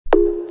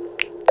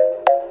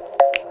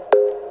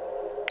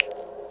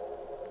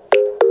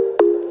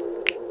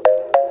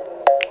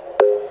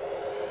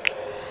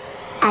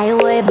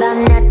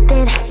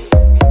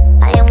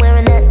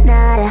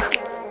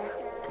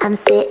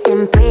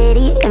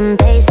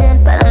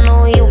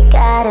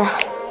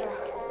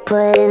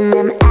put in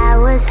them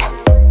hours,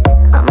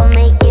 I'ma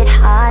make it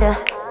harder.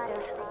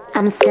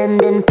 I'm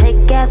sending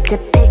pick after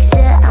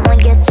picture, I'ma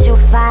get you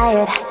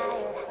fired.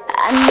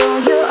 I know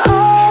you're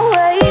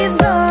always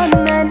on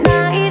that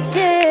night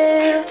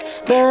shift,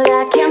 but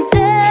I can't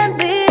stand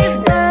these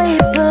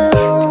nights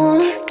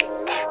alone.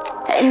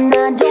 And I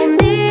don't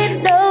need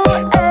no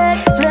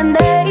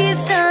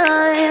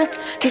explanation,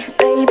 'cause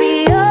baby,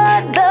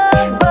 you're the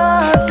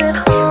boss at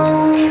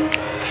home.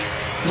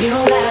 You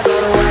don't gotta go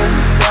to work,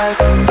 work,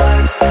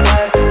 work,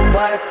 work,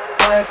 work,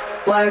 work,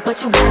 work, but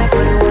you gotta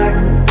put in work,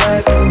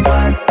 work,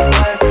 work,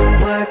 work,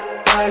 work,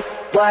 work,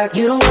 work.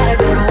 You don't gotta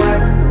go to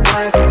work,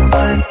 work,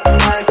 work,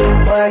 work,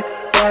 work,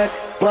 work,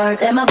 work.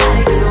 Let my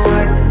body do the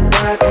work,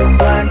 work,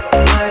 work,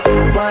 work,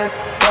 work,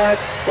 work,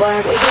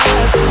 work. We can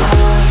work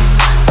tomorrow.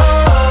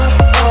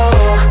 Oh,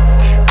 oh.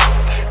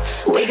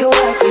 We can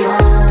work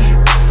tomorrow.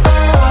 Oh,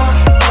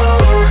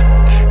 oh.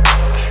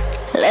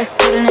 Let's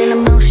put it in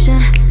motion.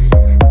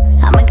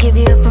 I'ma give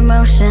you a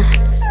promotion.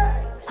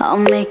 I'll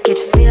make it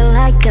feel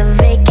like a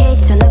vacay.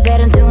 Turn the bed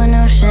into an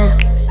ocean.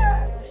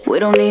 We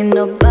don't need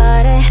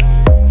nobody,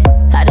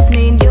 I just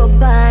need your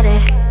body.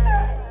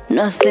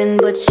 Nothing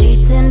but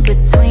cheating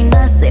between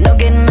us, ain't no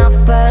getting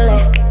off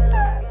early.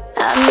 I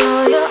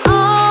know you're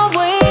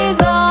always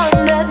on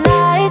that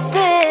night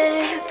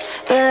shift,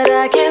 but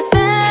I can't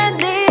stand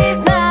these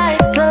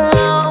nights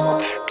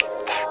alone.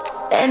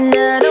 And I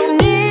don't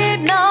need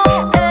no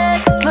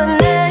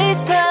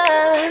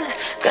explanation,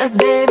 'cause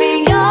baby,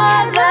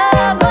 you're the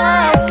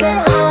boss at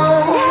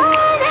home.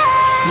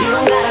 You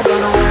don't gotta go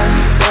to work,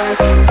 work,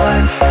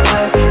 work,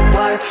 work,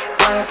 work,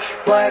 work,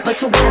 work, but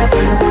you gotta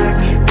put in work,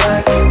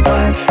 work,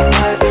 work,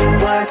 work,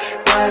 work,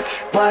 work,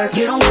 work.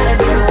 You don't gotta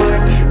go to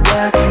work,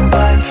 work,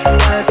 work,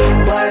 work,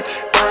 work,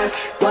 work,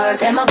 work.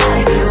 Let my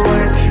body do the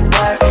work,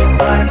 work,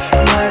 work,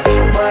 work,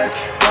 work,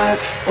 work,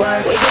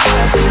 work. We can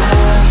work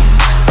tomorrow.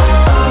 Oh,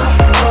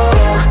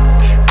 oh.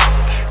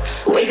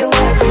 We can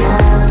work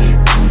tomorrow.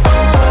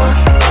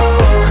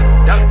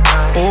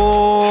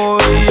 Oh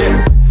yeah,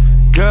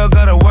 girl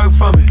gotta work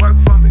for me.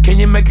 Can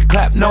you make it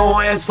clap? No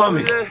hands for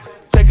me.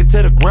 Take it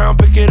to the ground,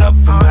 pick it up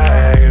for me.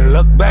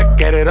 Look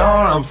back at it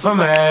all, I'm for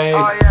me.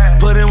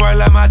 Put in work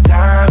like my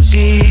time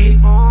sheet.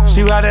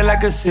 She ride it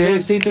like a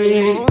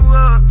 63.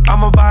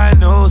 I'ma buy a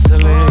new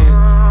Celine.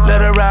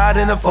 Let her ride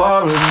in the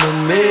forest with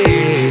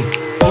me.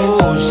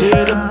 Oh, she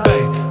the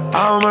bae,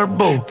 I'm her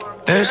boo,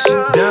 and she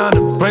down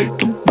to break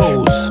the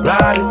rules.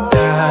 Ride it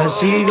down,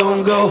 she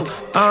gon' go,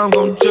 I'm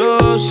gon'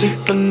 choose. She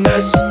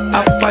finesse, I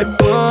fight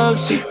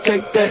bugs, she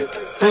take that.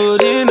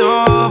 Put in